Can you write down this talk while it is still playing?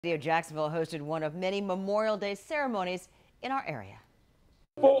Jacksonville hosted one of many Memorial Day ceremonies in our area.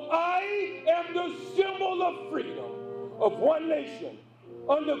 For I am the symbol of freedom of one nation,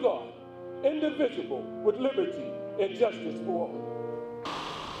 under God, indivisible, with liberty and justice for all.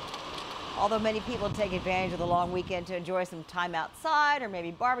 Although many people take advantage of the long weekend to enjoy some time outside or maybe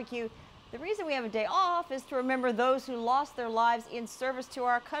barbecue, the reason we have a day off is to remember those who lost their lives in service to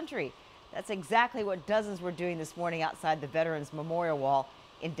our country. That's exactly what dozens were doing this morning outside the Veterans Memorial Wall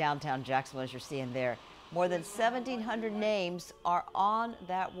in downtown Jacksonville, as you're seeing there. More than 1,700 names are on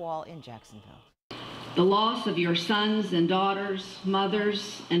that wall in Jacksonville. The loss of your sons and daughters,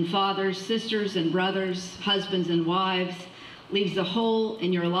 mothers and fathers, sisters and brothers, husbands and wives leaves a hole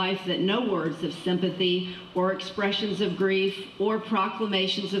in your life that no words of sympathy or expressions of grief or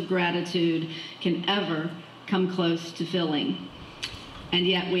proclamations of gratitude can ever come close to filling. And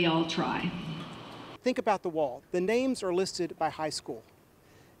yet we all try. Think about the wall. The names are listed by high school.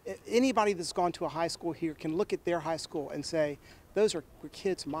 Anybody that's gone to a high school here can look at their high school and say, those were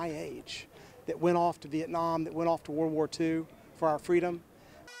kids my age that went off to Vietnam, that went off to World War II for our freedom.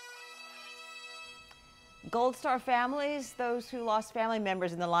 Gold Star families, those who lost family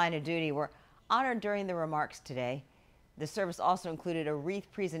members in the line of duty, were honored during the remarks today. The service also included a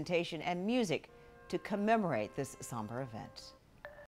wreath presentation and music to commemorate this somber event.